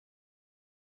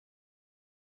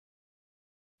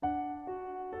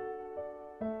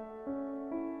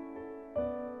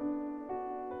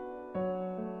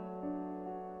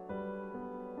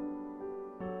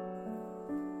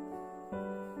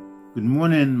Good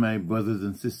morning, my brothers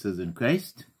and sisters in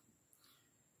Christ.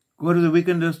 God has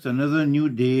awakened us to another new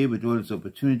day with all its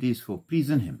opportunities for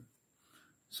pleasing Him.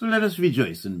 So let us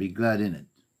rejoice and be glad in it.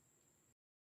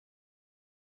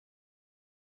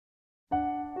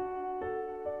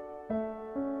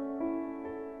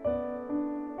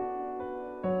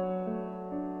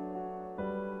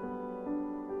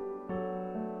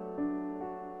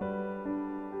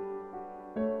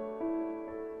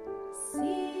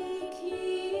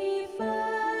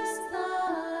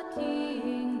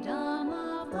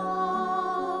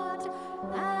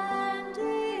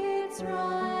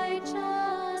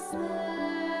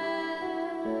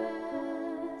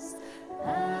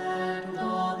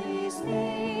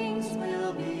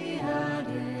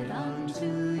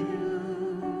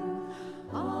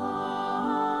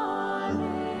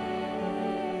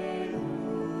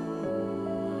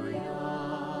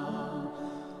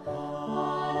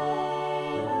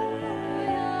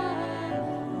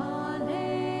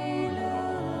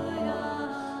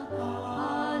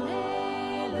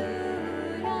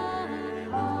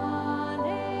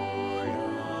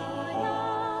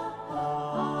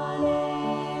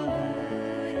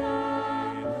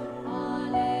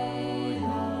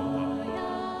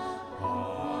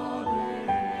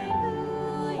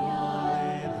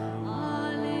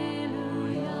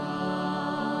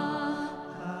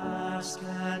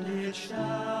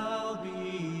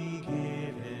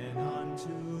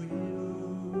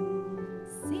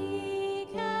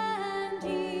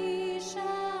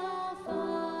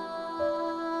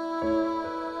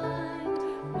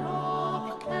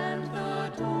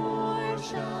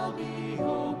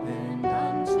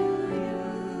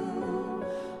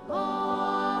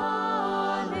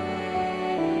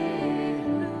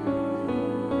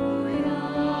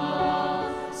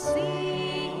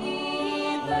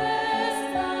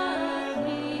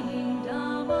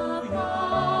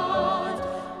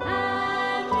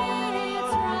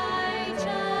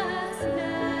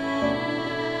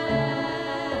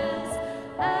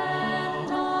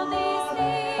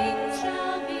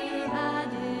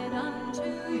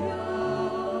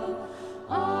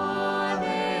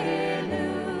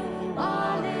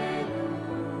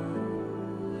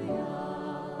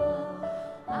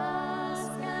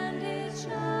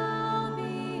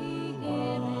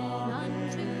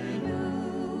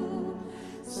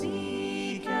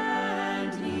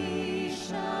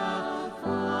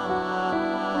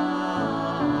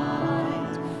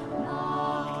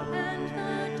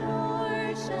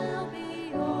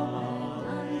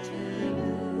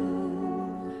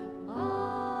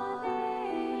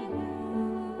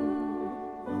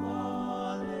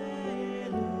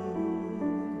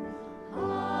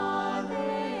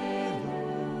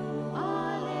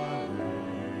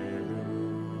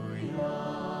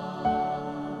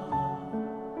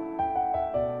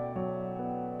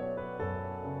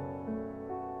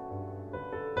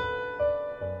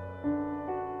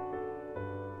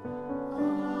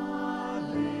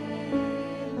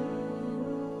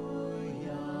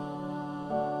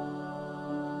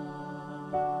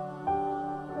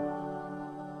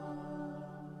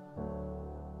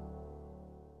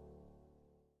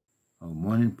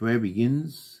 Morning prayer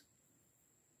begins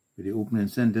with the opening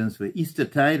sentence for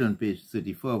Eastertide on page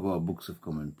 34 of our Books of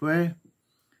Common Prayer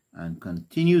and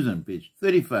continues on page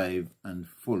 35 and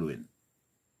following.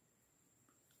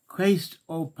 Christ,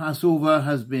 our Passover,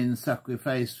 has been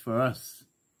sacrificed for us.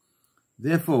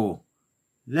 Therefore,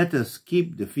 let us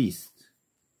keep the feast.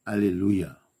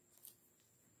 Alleluia.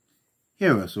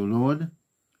 Hear us, O Lord,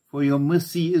 for your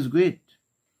mercy is great.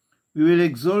 We will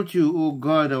exalt you, O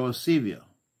God, our Saviour,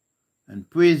 and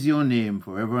praise your name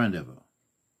forever and ever.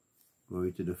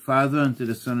 Glory to the Father, and to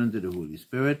the Son, and to the Holy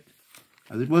Spirit,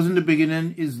 as it was in the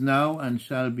beginning, is now, and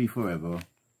shall be forever.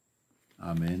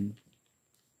 Amen.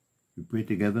 We pray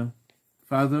together.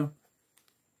 Father,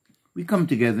 we come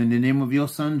together in the name of your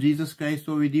Son, Jesus Christ,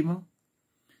 our Redeemer,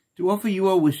 to offer you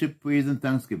our worship, praise, and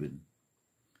thanksgiving.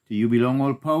 To you belong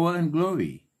all power and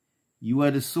glory. You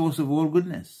are the source of all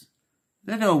goodness.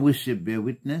 Let our worship bear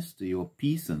witness to your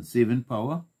peace and saving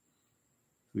power.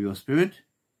 Through your Spirit,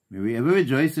 may we ever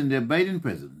rejoice in the abiding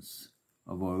presence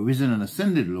of our risen and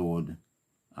ascended Lord.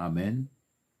 Amen.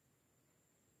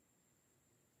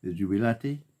 The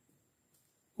Jubilate.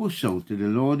 O shout to the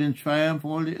Lord in triumph,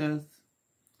 all the earth.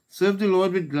 Serve the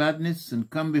Lord with gladness, and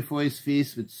come before his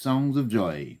face with songs of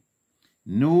joy.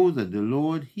 Know that the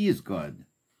Lord, he is God.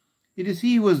 It is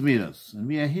he who has made us, and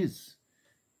we are his.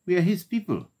 We are his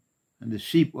people, and the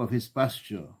sheep of his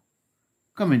pasture.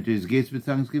 Come into his gates with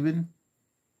thanksgiving,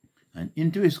 and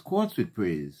into his courts with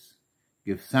praise.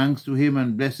 Give thanks to him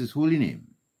and bless his holy name.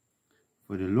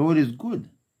 For the Lord is good.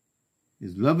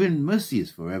 His love and mercy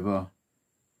is forever,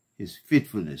 his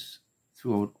faithfulness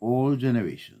throughout all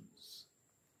generations.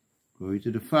 Glory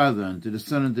to the Father, and to the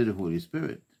Son, and to the Holy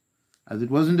Spirit, as it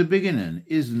was in the beginning,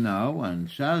 is now, and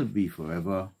shall be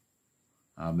forever.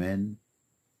 Amen.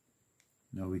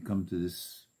 Now we come to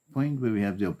this point where we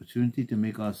have the opportunity to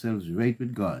make ourselves right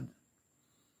with God.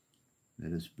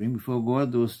 Let us bring before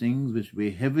God those things which weigh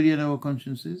heavily on our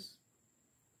consciences,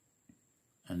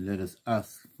 and let us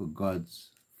ask for God's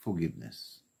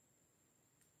forgiveness.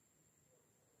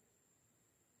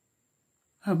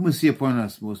 Have mercy upon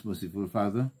us, most merciful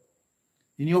Father.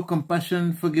 In your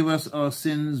compassion, forgive us our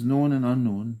sins, known and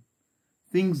unknown,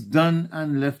 things done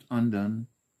and left undone,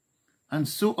 and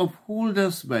so uphold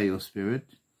us by your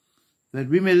Spirit, that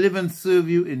we may live and serve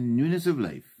you in newness of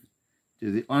life,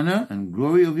 to the honor and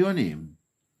glory of your name,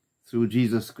 through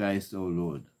Jesus Christ our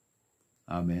Lord.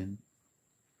 Amen.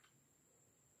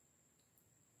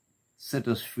 Set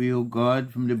us free, O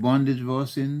God, from the bondage of our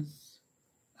sins,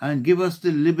 and give us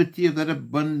the liberty of that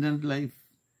abundant life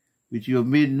which you have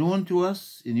made known to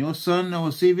us in your Son,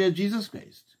 our Saviour, Jesus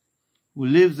Christ, who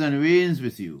lives and reigns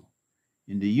with you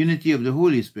in the unity of the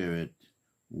Holy Spirit,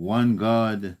 one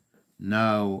God,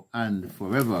 now and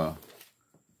forever.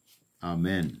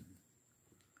 Amen.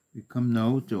 We come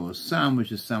now to our psalm,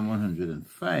 which is Psalm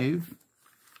 105,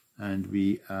 and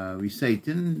we are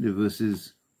reciting the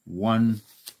verses 1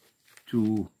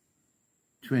 to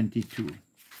 22.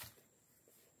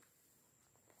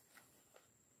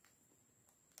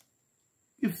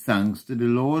 Give thanks to the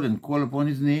Lord and call upon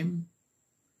his name.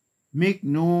 Make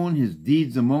known his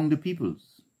deeds among the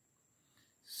peoples.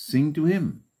 Sing to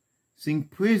him, sing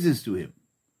praises to him,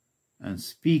 and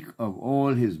speak of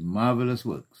all his marvelous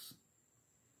works.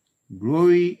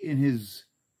 Glory in his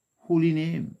holy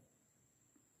name.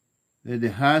 Let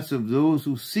the hearts of those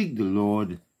who seek the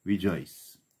Lord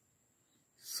rejoice.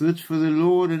 Search for the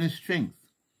Lord and his strength.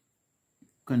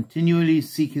 Continually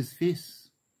seek his face.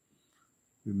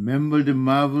 Remember the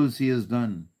marvels he has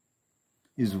done,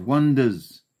 his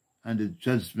wonders, and the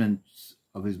judgments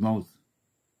of his mouth.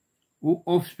 O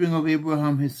offspring of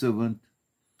Abraham his servant,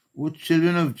 O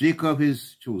children of Jacob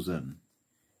his chosen,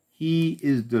 he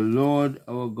is the Lord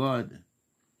our God.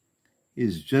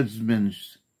 His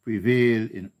judgments prevail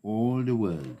in all the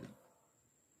world.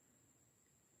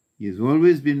 He has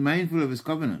always been mindful of his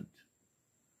covenant,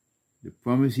 the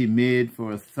promise he made for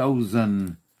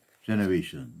 1,000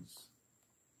 generations.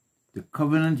 The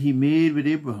covenant he made with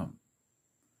Abraham,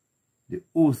 the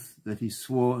oath that he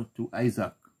swore to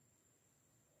Isaac,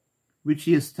 which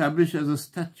he established as a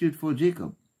statute for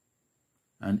Jacob,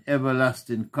 an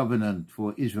everlasting covenant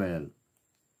for Israel,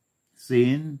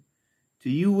 saying, to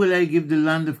you will I give the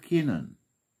land of Canaan,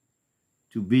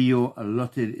 to be your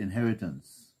allotted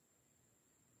inheritance.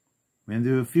 When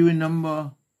they were few in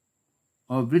number,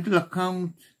 of little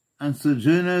account, and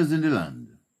sojourners in the land,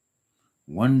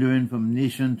 wandering from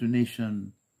nation to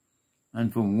nation,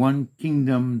 and from one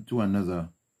kingdom to another,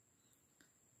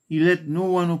 he let no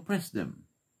one oppress them,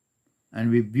 and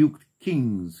rebuked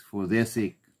kings for their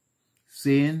sake,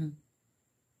 saying,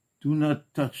 do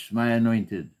not touch my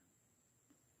anointed,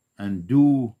 and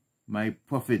do my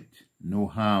prophet no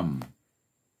harm.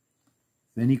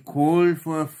 Then he called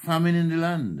for a famine in the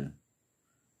land,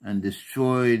 and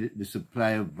destroyed the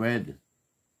supply of bread.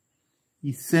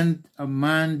 He sent a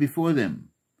man before them,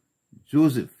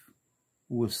 Joseph,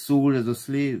 who was sold as a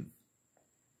slave.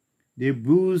 They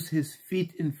bruised his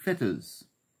feet in fetters.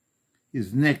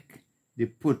 His neck they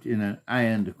put in an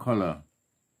iron collar,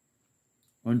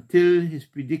 until his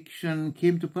prediction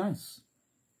came to pass.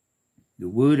 The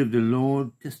word of the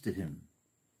Lord tested him.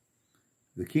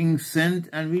 The king sent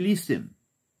and released him.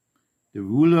 The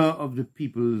ruler of the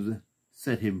peoples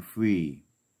set him free.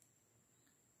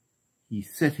 He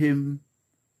set him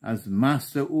as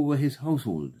master over his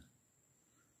household,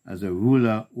 as a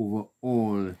ruler over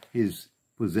all his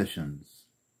possessions,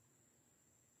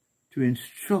 to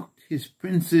instruct his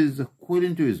princes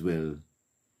according to his will,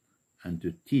 and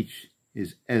to teach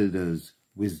his elders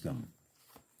wisdom.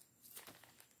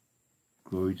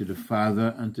 Glory to the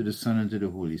Father, and to the Son, and to the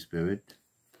Holy Spirit,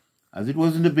 as it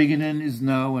was in the beginning, is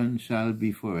now, and shall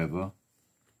be forever.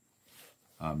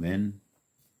 Amen.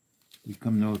 We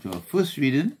come now to our first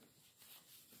reading,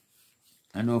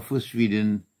 and our first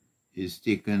reading is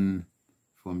taken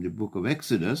from the book of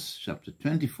Exodus, chapter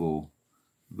 24,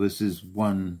 verses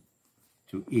 1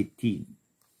 to 18.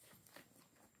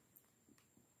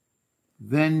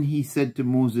 Then he said to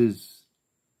Moses,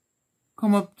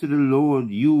 come up to the Lord,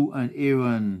 you and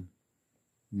Aaron,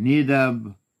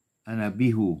 Nadab and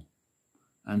Abihu,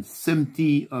 and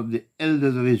 70 of the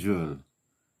elders of Israel,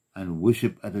 and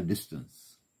worship at a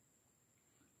distance.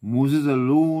 Moses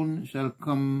alone shall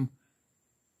come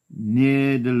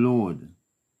near the Lord,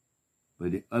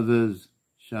 but the others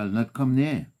shall not come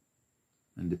near,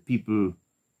 and the people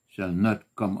shall not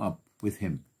come up with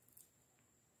him.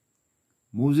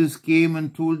 Moses came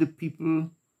and told the people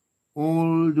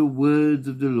all the words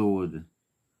of the Lord,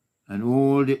 and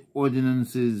all the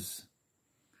ordinances,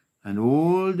 and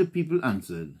all the people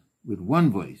answered with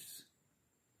one voice,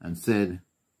 and said,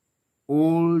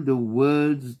 all the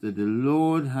words that the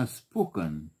Lord has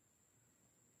spoken,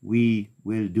 we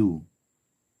will do.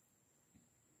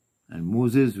 And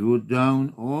Moses wrote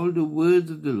down all the words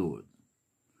of the Lord.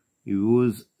 He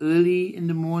rose early in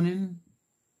the morning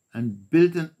and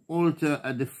built an altar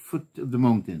at the foot of the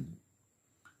mountain,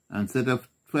 and set up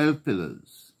 12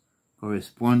 pillars,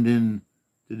 corresponding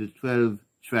to the 12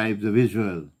 tribes of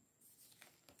Israel.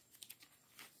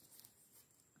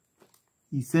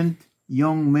 He sent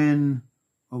young men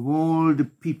of all the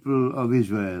people of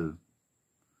Israel,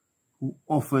 who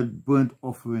offered burnt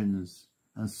offerings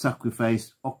and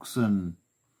sacrificed oxen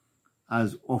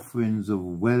as offerings of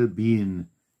well-being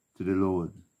to the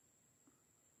Lord.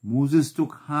 Moses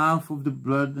took half of the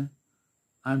blood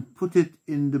and put it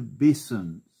in the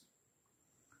basins,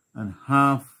 and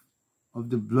half of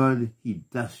the blood he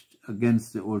dashed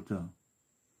against the altar.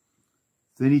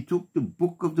 Then he took the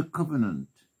book of the covenant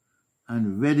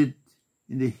and read it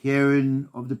in the hearing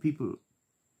of the people.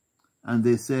 And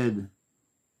they said,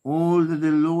 all that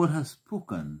the Lord has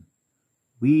spoken,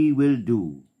 we will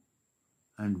do,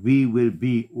 and we will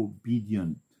be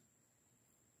obedient.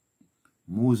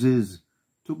 Moses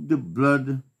took the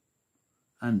blood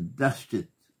and dashed it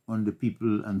on the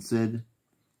people and said,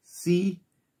 see,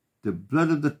 the blood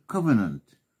of the covenant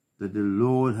that the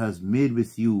Lord has made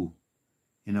with you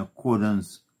in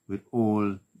accordance with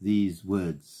all these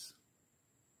words.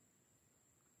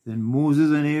 Then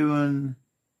Moses and Aaron,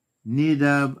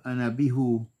 Nadab and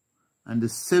Abihu, and the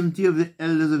 70 of the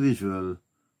elders of Israel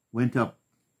went up,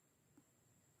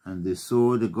 and they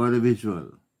saw the God of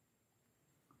Israel.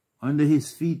 Under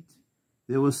his feet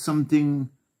there was something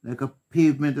like a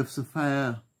pavement of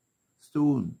sapphire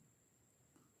stone,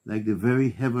 like the very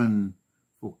heaven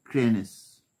for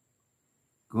clearness.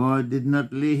 God did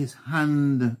not lay his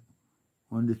hand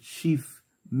on the chief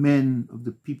men of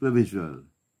the people of Israel.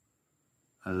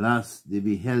 Alas, they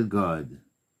beheld God,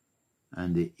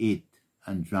 and they ate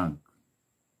and drank.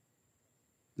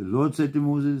 The Lord said to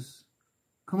Moses,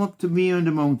 come up to me on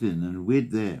the mountain and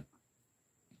wait there,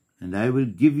 and I will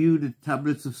give you the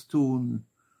tablets of stone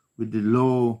with the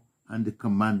law and the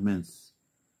commandments,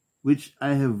 which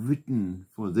I have written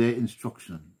for their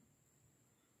instruction.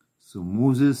 So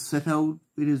Moses set out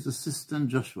with his assistant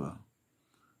Joshua,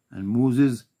 and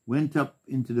Moses went up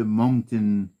into the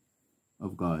mountain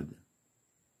of God.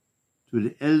 To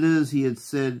the elders he had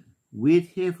said,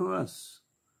 wait here for us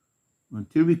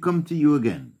until we come to you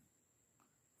again.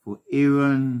 For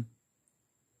Aaron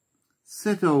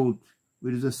set out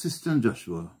with his assistant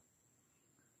Joshua,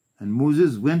 and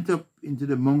Moses went up into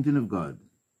the mountain of God.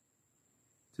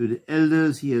 To the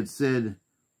elders he had said,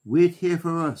 wait here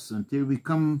for us until we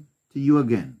come to you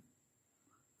again.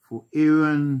 For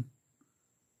Aaron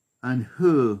and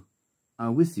Hur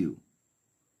are with you.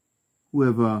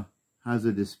 Whoever has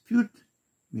a dispute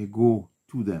may go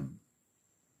to them.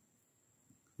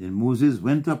 Then Moses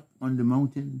went up on the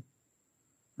mountain,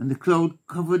 and the cloud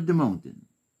covered the mountain.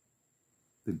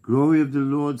 The glory of the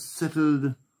Lord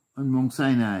settled on Mount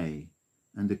Sinai,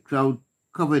 and the cloud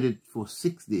covered it for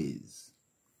 6 days.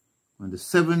 On the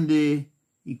 7th day,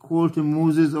 he called to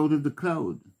Moses out of the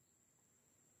cloud.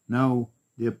 Now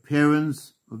the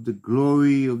appearance of the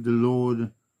glory of the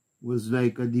Lord was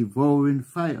like a devouring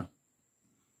fire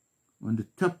on the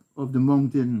top of the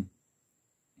mountain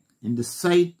in the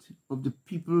sight of the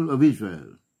people of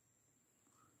Israel.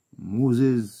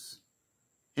 Moses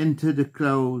entered the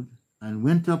cloud and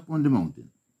went up on the mountain.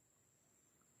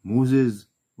 Moses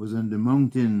was on the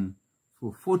mountain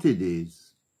for 40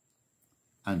 days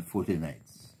and 40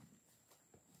 nights.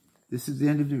 This is the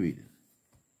end of the reading.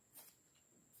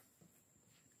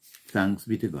 Thanks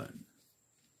be to God.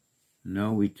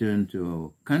 Now we turn to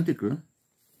our canticle,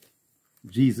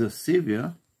 Jesus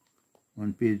Savior,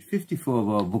 on page 54 of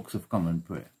our Books of Common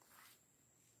Prayer.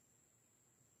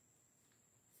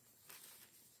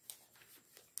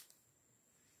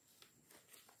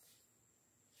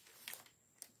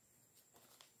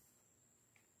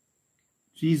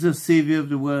 Jesus, Savior of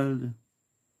the world,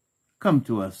 come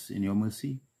to us in your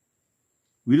mercy.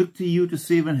 We look to you to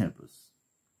save and help us.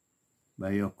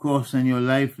 By your cross and your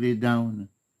life laid down,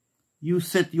 you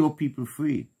set your people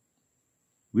free.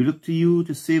 We look to you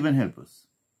to save and help us.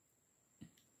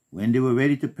 When they were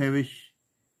ready to perish,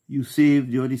 You saved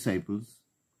your disciples.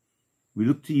 We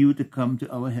look to you to come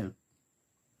to our help.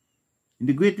 In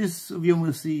the greatness of your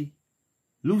mercy,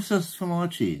 loose us from our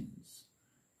chains.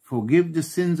 Forgive the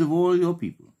sins of all your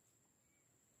people.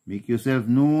 Make yourself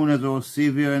known as our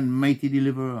Savior and mighty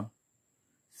Deliverer.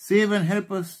 Save and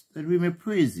help us that we may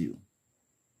praise you.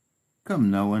 Come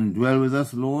now and dwell with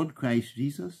us, Lord Christ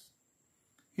Jesus.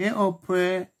 Hear our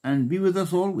prayer and be with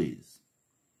us always.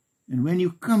 And when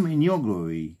you come in your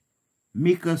glory,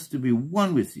 make us to be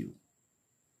one with you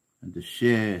and to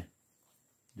share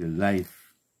the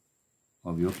life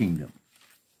of your kingdom.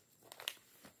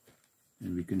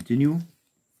 And we continue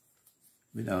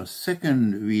with our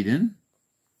second reading.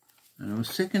 And our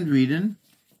second reading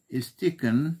is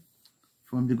taken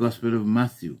from the Gospel of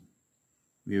Matthew.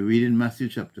 We are reading Matthew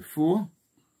chapter 4,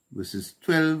 verses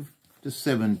 12 to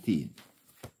 17.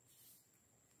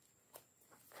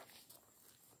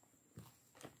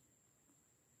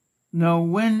 Now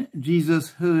when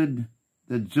Jesus heard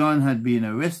that John had been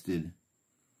arrested,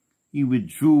 he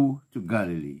withdrew to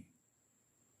Galilee.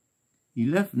 He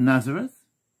left Nazareth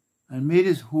and made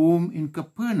his home in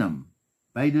Capernaum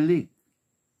by the lake,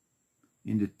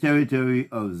 in the territory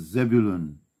of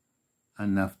Zebulun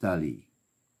and Naphtali,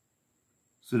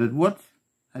 so that what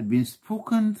had been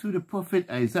spoken through the prophet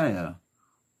Isaiah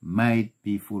might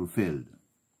be fulfilled.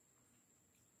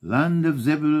 Land of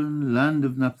Zebulun, land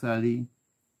of Naphtali,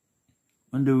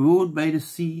 on the road by the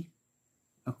sea,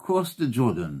 across the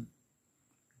Jordan,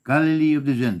 Galilee of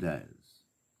the Gentiles.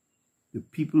 The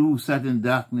people who sat in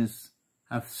darkness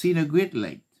have seen a great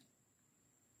light,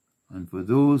 and for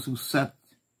those who sat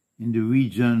in the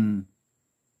region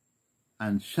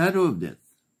and shadow of death,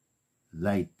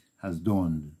 light has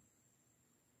dawned.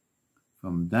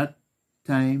 From that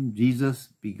time, Jesus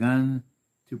began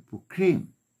to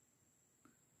proclaim,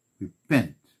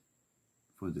 repent,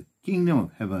 for the kingdom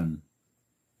of heaven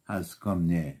has come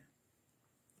near.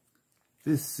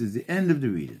 This is the end of the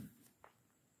reading.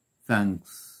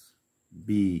 Thanks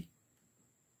be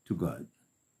to God.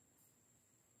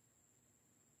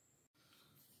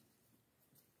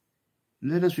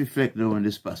 Let us reflect now on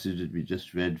this passage that we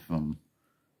just read from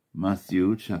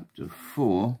Matthew chapter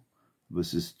 4,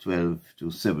 verses 12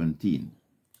 to 17.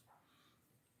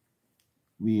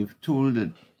 We have told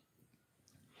that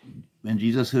when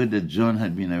Jesus heard that John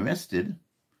had been arrested,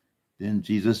 then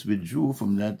Jesus withdrew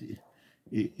from that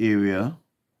area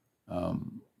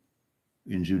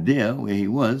in Judea where he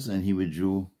was, and he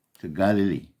withdrew to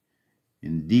Galilee.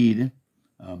 Indeed,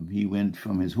 he went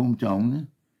from his hometown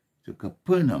to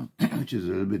Capernaum, which is a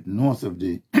little bit north of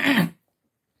the, on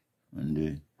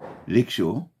the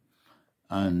lakeshore,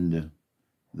 and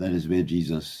that is where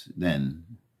Jesus then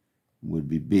would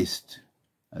be based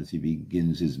as he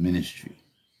begins his ministry.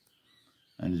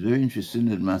 And it's very interesting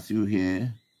that Matthew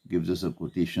here gives us a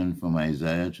quotation from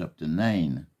Isaiah chapter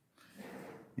 9,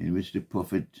 in which the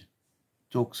prophet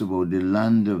talks about the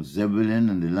land of Zebulun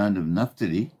and the land of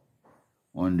Naphtali,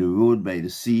 on the road by the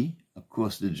sea,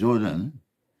 across the Jordan,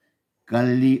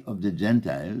 Galilee of the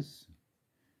Gentiles.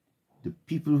 The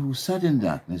people who sat in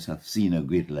darkness have seen a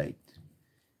great light.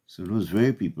 So those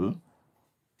very people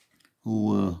who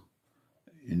were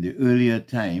in the earlier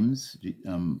times,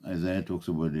 Isaiah talks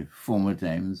about the former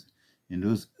times, in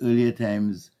those earlier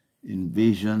times,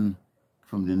 invasion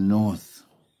from the north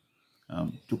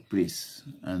took place,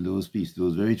 and those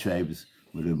very tribes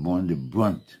would have borne the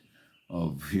brunt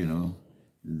of,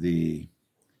 the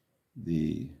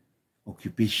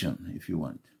occupation, if you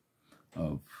want,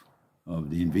 of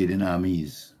the invading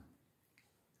armies.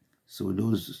 So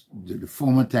the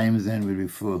former times then will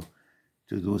refer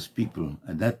to those people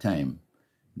at that time,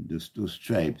 those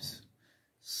tribes.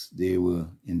 They were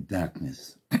in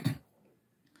darkness.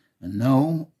 And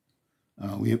now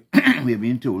we are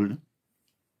being told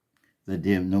that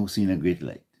they have now seen a great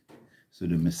light. So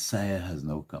the Messiah has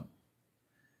now come.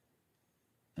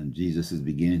 And Jesus is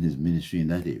beginning his ministry in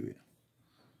that area.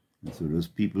 And so those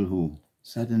people who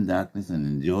sat in darkness and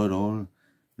endured all,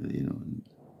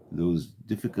 those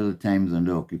difficult times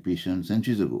under occupation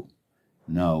centuries ago,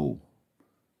 now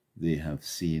they have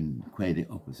seen quite the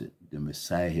opposite. The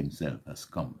Messiah himself has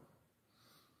come.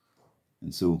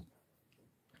 And so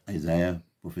Isaiah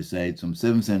prophesied some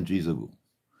 7 centuries ago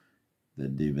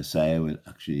that the Messiah will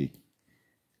actually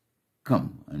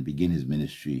come and begin his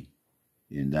ministry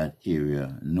in that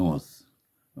area north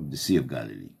of the Sea of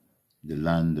Galilee, the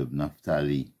land of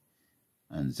Naphtali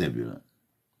and Zebulun,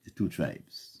 the 2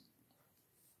 tribes.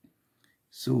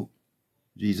 So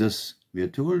Jesus, we are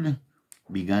told,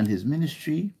 began his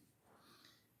ministry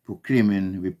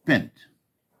proclaiming, repent,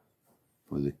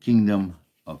 for the kingdom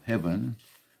of heaven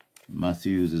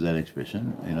Matthew uses that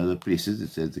expression. In other places, it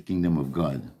says the kingdom of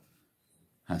God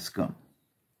has come.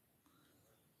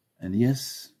 And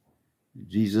yes,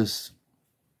 Jesus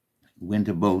went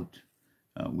about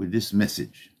with this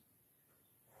message,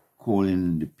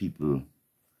 calling the people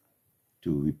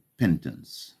to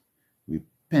repentance.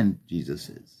 Repent, Jesus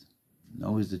says.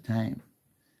 Now is the time.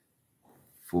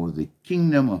 For the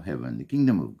kingdom of heaven, the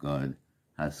kingdom of God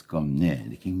has come near.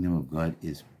 The kingdom of God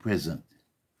is present.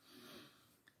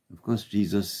 Of course,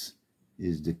 Jesus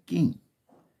is the king.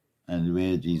 And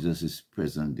where Jesus is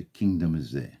present, the kingdom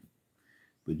is there.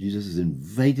 But Jesus is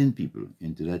inviting people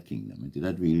into that kingdom, into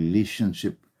that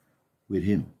relationship with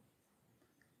him.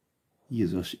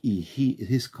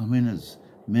 His coming has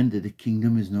meant that the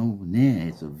kingdom is now near,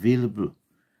 it's available.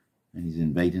 And he's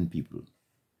inviting people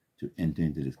to enter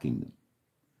into this kingdom.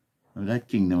 Now that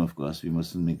kingdom, of course, we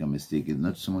mustn't make a mistake, is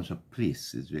not so much a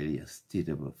place, it's really a state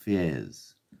of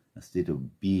affairs, a state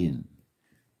of being,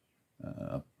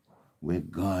 where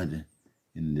God,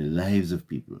 in the lives of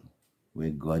people, where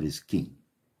God is king,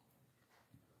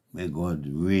 where God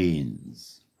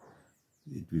reigns.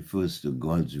 It refers to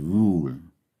God's rule.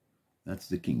 That's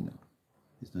the kingdom.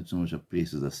 It's not so much a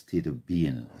place as a state of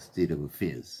being, a state of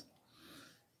affairs.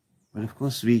 But of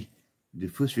course, the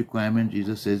first requirement,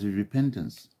 Jesus says, is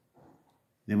repentance.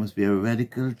 There must be a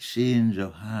radical change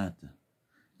of heart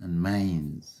and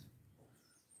minds,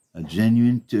 a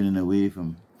genuine turning away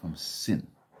from sin.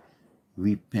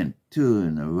 Repent,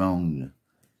 turn around.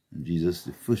 And Jesus,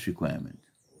 the first requirement,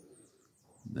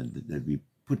 that we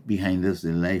put behind us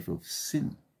the life of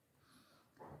sin.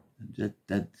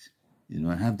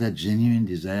 Have that genuine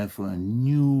desire for a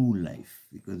new life,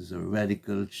 because it's a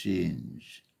radical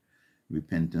change.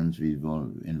 Repentance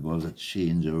involves a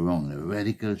change around, a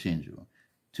radical change around,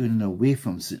 turning away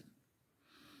from sin.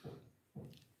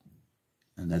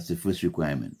 And that's the first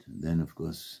requirement. And then, of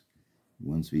course,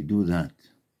 once we do that,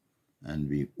 and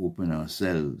we open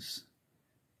ourselves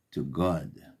to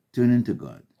God, turning to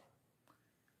God,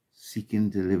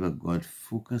 seeking to live a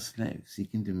God-focused life,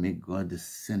 seeking to make God the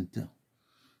center,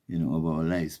 of our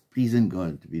lives, pleasing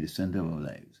God to be the center of our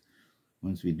lives.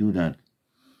 Once we do that,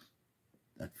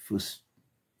 that first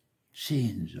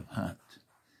change of heart,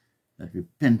 that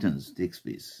repentance takes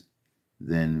place,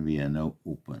 then we are now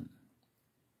open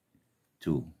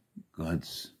to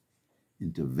God's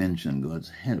intervention, God's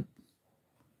help,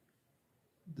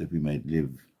 that we might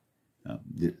live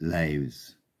the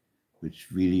lives which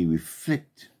really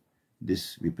reflect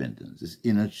this repentance, this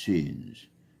inner change,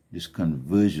 this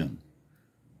conversion,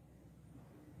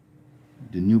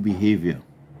 the new behavior,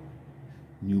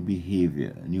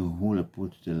 a new whole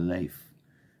approach to life,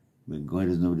 where God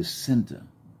is now the center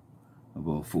of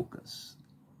our focus.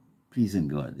 Pleasing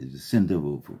God is the center of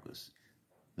our focus.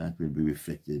 That will be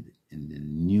reflected in the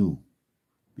new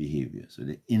behavior. So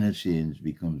the inner change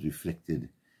becomes reflected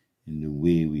in the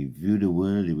way we view the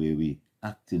world, the way we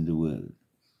act in the world.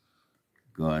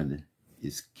 God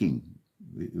is king.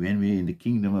 When we're in the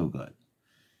kingdom of God,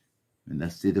 when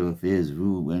that state of affairs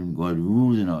when God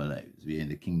rules in our lives, we're in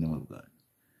the kingdom of God.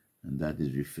 And that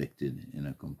is reflected in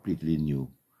a completely new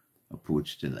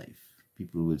approach to life.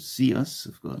 People will see us,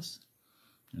 of course,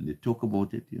 and they talk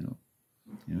about it,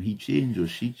 he changed or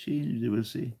she changed, they will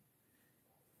say.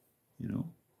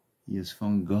 He has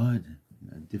found God.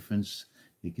 A difference,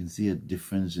 they can see a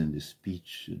difference in the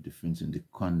speech, a difference in the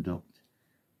conduct,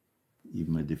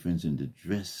 even a difference in the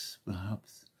dress,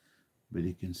 perhaps. But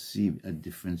they can see a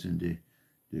difference in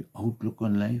the outlook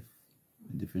on life,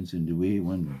 a difference in the way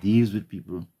one deals with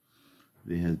people.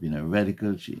 There has been a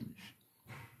radical change.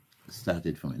 It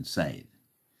started from inside.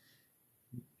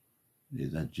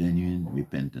 There's a genuine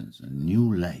repentance. A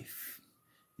new life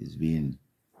is being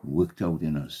worked out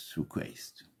in us through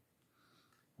Christ.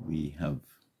 We have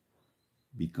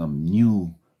become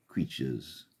new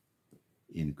creatures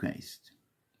in Christ.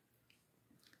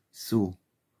 So,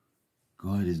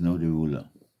 God is now the ruler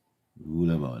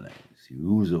of our lives. He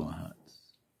rules our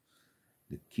hearts.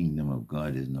 The kingdom of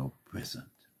God is now present.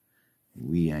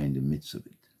 We are in the midst of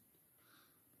it.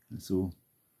 And so,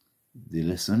 the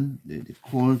lesson, the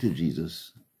call to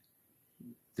Jesus,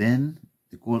 then,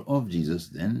 the call of Jesus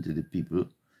then to the people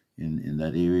in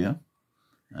that area,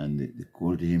 and the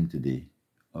call to him today,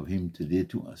 of him today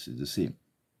to us is the same.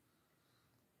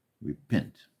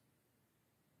 Repent.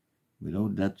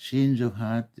 Without that change of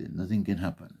heart, nothing can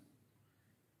happen.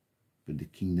 But the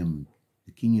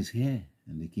king is here,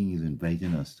 and the king is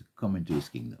inviting us to come into his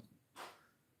kingdom.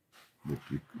 But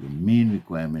the main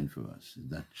requirement for us is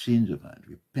that change of heart.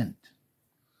 Repent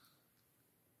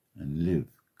and live.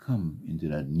 Come into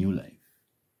that new life.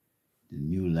 The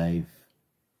new life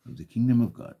of the kingdom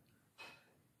of God.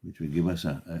 which will give us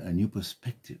a new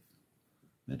perspective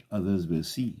that others will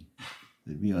see,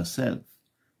 that we ourselves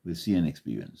will see and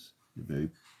experience.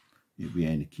 We are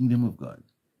in the kingdom of God.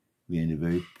 We are in the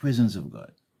very presence of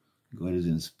God. God is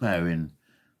inspiring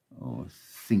our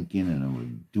thinking and our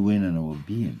doing and our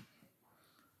being.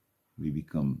 We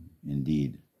become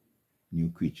indeed new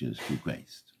creatures through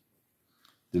Christ.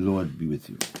 The Lord be with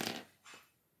you.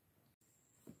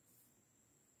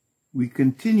 We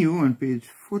continue on page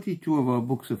 42 of our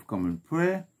Books of Common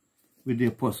Prayer with the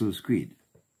Apostles' Creed.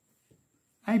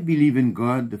 I believe in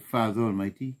God, the Father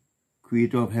Almighty,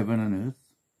 creator of heaven and earth.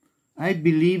 I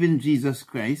believe in Jesus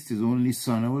Christ, his only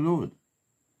Son, our Lord.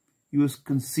 He was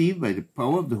conceived by the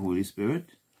power of the Holy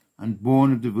Spirit and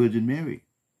born of the Virgin Mary.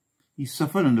 He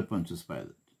suffered under Pontius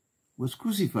Pilate, was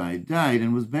crucified, died,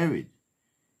 and was buried.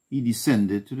 He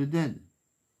descended to the dead.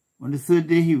 On the third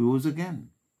day he rose again.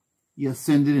 He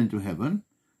ascended into heaven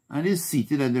and is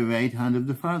seated at the right hand of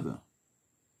the Father.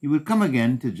 He will come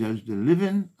again to judge the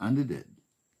living and the dead.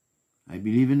 I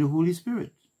believe in the Holy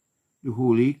Spirit, the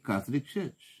Holy Catholic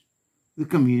Church, the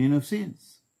communion of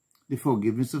saints, the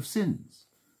forgiveness of sins,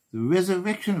 the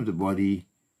resurrection of the body,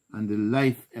 and the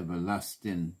life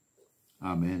everlasting.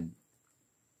 Amen.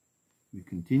 We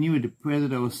continue with the prayer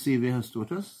that our Savior has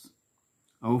taught us.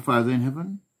 Our Father in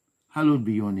heaven, hallowed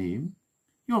be your name.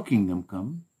 Your kingdom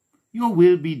come. Your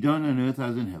will be done on earth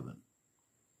as in heaven.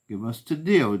 Give us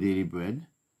today our daily bread.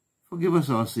 Forgive us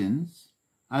our sins,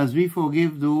 as we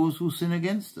forgive those who sin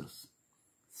against us.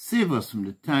 Save us from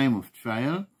the time of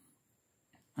trial,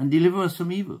 and deliver us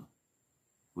from evil.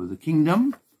 For the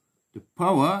kingdom, the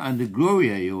power, and the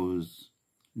glory are yours,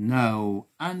 now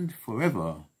and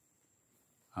forever.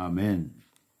 Amen.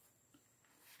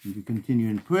 And we continue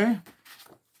in prayer.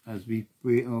 As we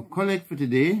pray our collect for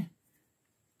today,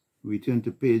 we turn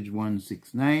to page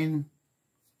 169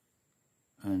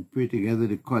 and pray together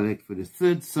the collect for the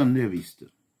third Sunday of Easter.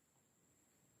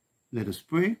 Let us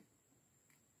pray.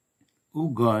 O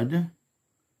God,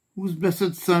 whose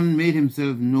blessed Son made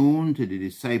himself known to the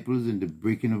disciples in the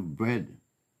breaking of bread,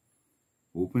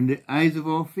 open the eyes of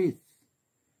our faith,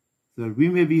 so that we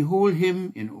may behold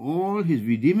him in all his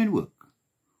redeeming work,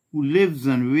 who lives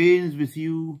and reigns with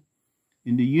you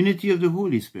in the unity of the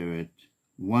Holy Spirit,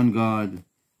 one God,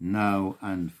 now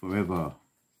and forever.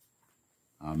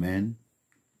 Amen.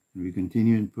 And we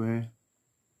continue in prayer.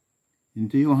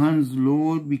 Into your hands,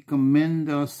 Lord, we commend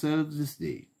ourselves this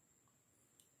day.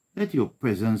 Let your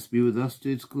presence be with us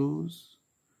to its close.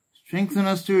 Strengthen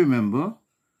us to remember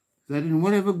that in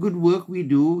whatever good work we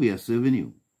do, we are serving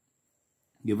you.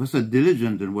 Give us a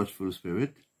diligent and watchful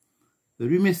spirit, that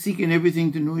we may seek in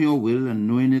everything to know your will, and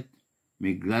knowing it,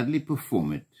 may gladly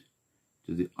perform it,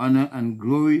 to the honor and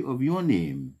glory of your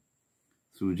name,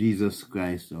 through Jesus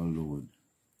Christ our Lord.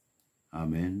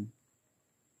 Amen.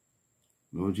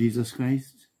 Lord Jesus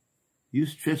Christ, you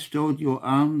stretched out your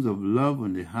arms of love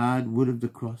on the hard wood of the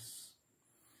cross,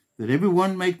 that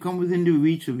everyone might come within the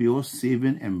reach of your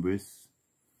saving embrace.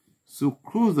 So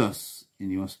clothe us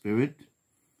in your spirit,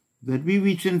 that we,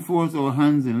 reaching forth our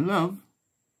hands in love,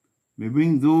 may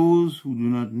bring those who do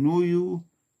not know you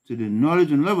to the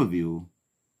knowledge and love of you,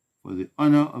 for the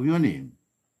honor of your name.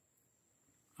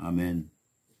 Amen.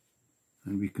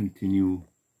 And we continue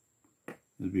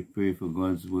as we pray for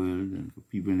God's world and for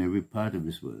people in every part of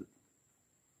this world.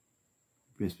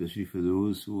 Pray especially for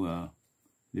those who are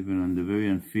living under very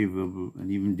unfavorable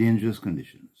and even dangerous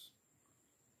conditions,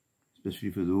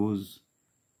 especially for those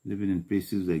living in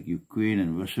places like Ukraine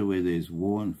and Russia, where there is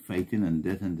war and fighting and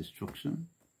death and destruction.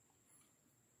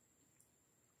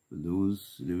 For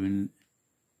those living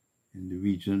in the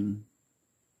region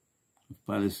of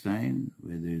Palestine,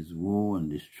 where there is war and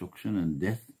destruction and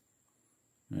death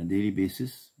on a daily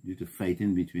basis due to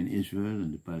fighting between Israel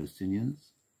and the Palestinians,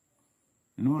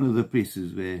 and all other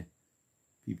places where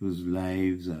people's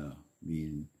lives are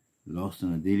being lost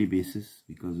on a daily basis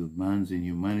because of man's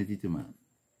inhumanity to man.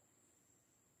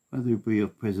 Father, we pray your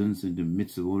presence in the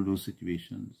midst of all those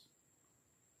situations.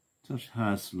 Touch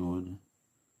hearts, Lord,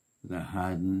 that are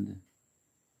hardened,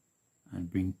 and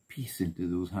bring peace into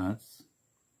those hearts,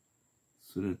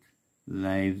 so that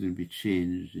lives will be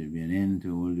changed. There will be an end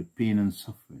to all the pain and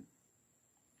suffering.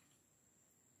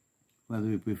 Father,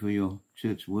 we pray for your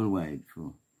church worldwide,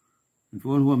 and for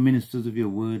all who are ministers of your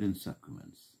word and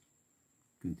sacraments.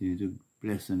 Continue to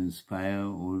bless and inspire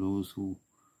all those who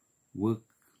work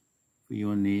for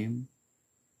your name,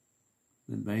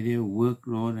 that by their work,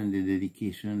 Lord, and their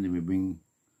dedication, they may bring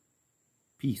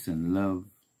peace and love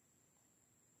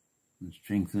and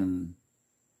strengthen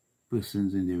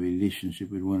persons in their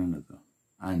relationship with one another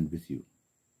and with you.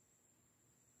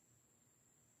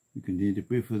 We continue to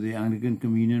pray for the Anglican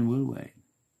Communion worldwide.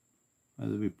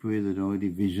 Father, we pray that all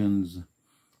divisions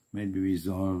might be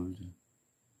resolved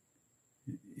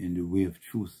in the way of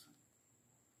truth.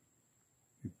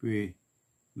 We pray,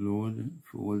 Lord,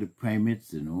 for all the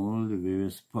primates in all the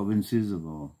various provinces of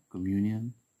our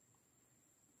communion.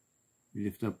 We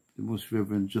lift up the Most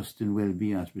Reverend Justin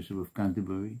Welby, Archbishop of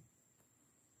Canterbury.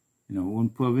 In our own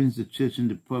province, the Church in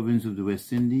the province of the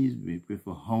West Indies, we pray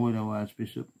for Howard, our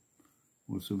Archbishop,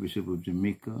 also Bishop of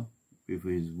Jamaica. We pray for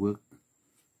his work.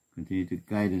 Continue to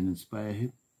guide and inspire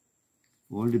him.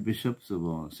 For all the bishops of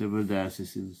our several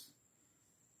dioceses,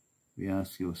 we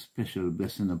ask your special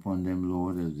blessing upon them,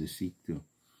 Lord, as they seek to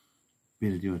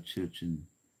build your church in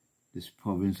this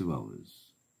province of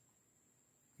ours.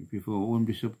 We pray for our own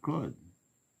Bishop Claude.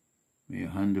 May your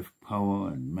hand of power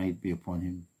and might be upon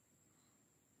him.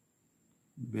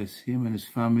 Bless him and his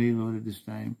family, Lord, at this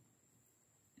time,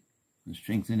 and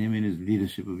strengthen him in his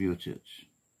leadership of your church.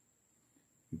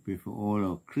 We pray for all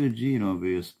our clergy in our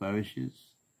various parishes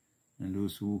and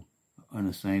those who are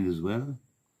unassigned as well.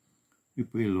 We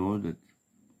pray, Lord, that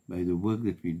by the work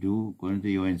that we do, according to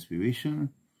your inspiration,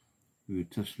 we will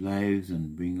touch lives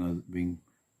and bring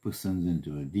persons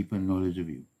into a deeper knowledge of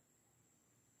you.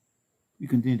 We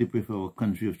continue to pray for our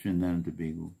country of Trinidad and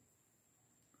Tobago.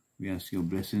 We ask your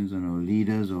blessings on our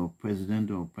leaders, our president,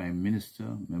 our prime minister,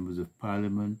 members of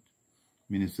parliament,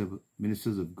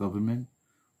 ministers of government,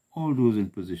 all those in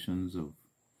positions of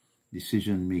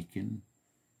decision-making,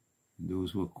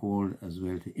 those who are called as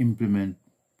well to implement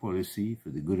policy for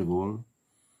the good of all.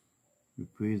 We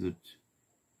pray that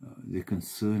the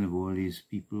concern of all these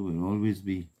people will always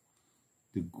be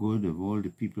the good of all the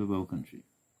people of our country.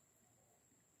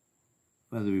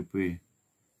 Father, we pray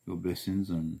your blessings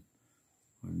on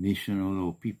our nation, all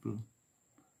our people.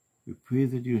 We pray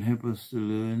that you help us to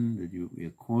learn that we are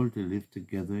called to live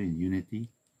together in unity,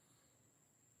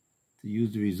 to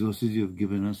use the resources you have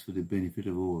given us for the benefit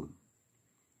of all,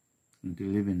 and to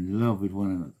live in love with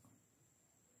one another.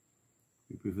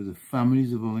 We pray for the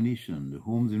families of our nation, the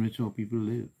homes in which our people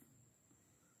live.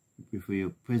 We pray for your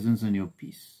presence and your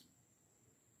peace.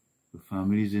 For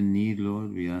families in need,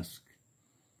 Lord, we ask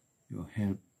your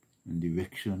help and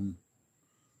direction.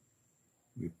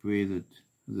 We pray that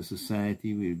as a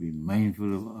society we will be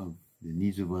mindful of the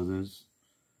needs of others,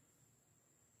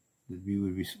 that we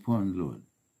will respond, Lord,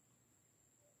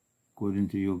 according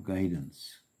to your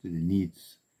guidance to the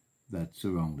needs that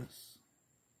surround us.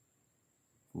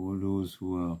 For all those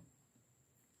who are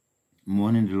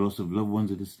mourning the loss of loved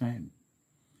ones at this time,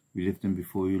 we lift them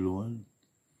before you, Lord.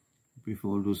 We pray for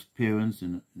all those parents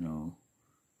in our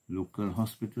local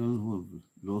hospital who have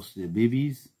lost their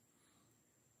babies.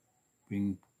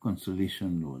 Bring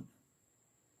consolation, Lord,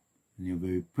 and your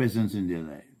very presence in their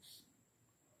lives.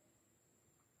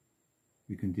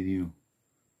 We continue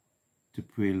to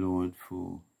pray, Lord,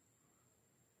 for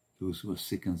those who are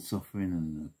sick and suffering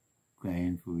and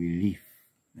crying for relief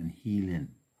and healing.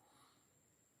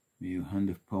 May your hand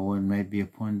of power and might be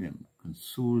upon them,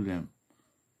 console them,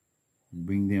 and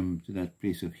bring them to that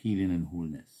place of healing and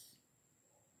wholeness.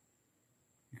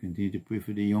 We continue to pray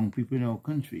for the young people in our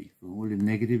country, for all the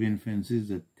negative influences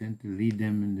that tend to lead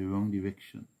them in the wrong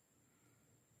direction.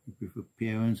 We pray for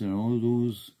parents and all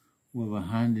those who have a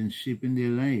hand in shaping their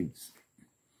lives.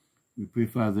 We pray,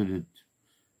 Father, that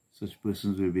such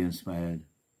persons will be inspired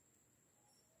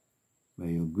by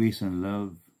your grace and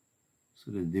love,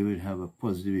 so that they will have a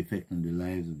positive effect on the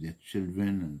lives of their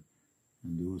children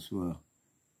and those who are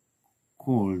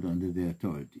called under their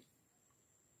authority.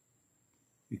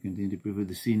 We continue to pray for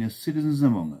the senior citizens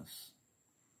among us.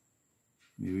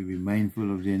 May we be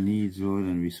mindful of their needs, Lord,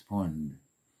 and respond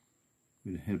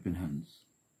with helping hands.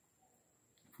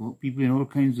 For people in all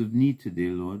kinds of need today,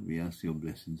 Lord, we ask your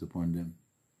blessings upon them.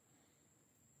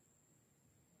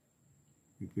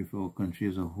 We pray for our country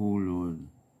as a whole, Lord,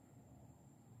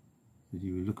 that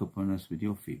you will look upon us with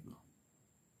your favor.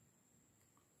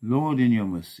 Lord, in your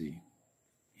mercy,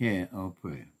 hear our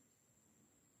prayer.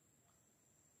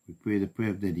 We pray the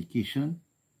prayer of dedication.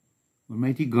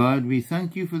 Almighty God, we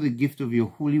thank you for the gift of your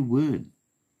holy word.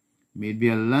 May it be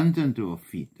a lantern to our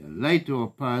feet, a light to our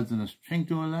paths, and a strength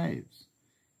to our lives.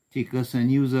 Take us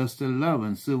and use us to love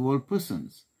and serve all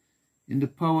persons, in the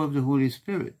power of the Holy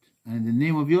Spirit, and in the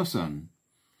name of your Son,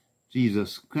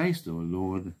 Jesus Christ our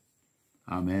Lord.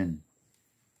 Amen.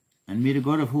 And may the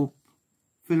God of hope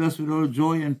fill us with all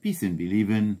joy and peace in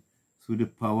believing, through the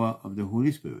power of the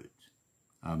Holy Spirit.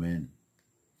 Amen.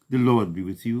 The Lord be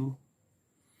with you.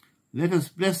 Let us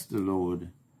bless the Lord.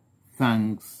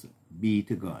 Thanks be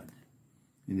to God.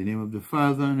 In the name of the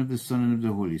Father, and of the Son, and of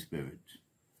the Holy Spirit.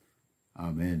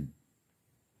 Amen.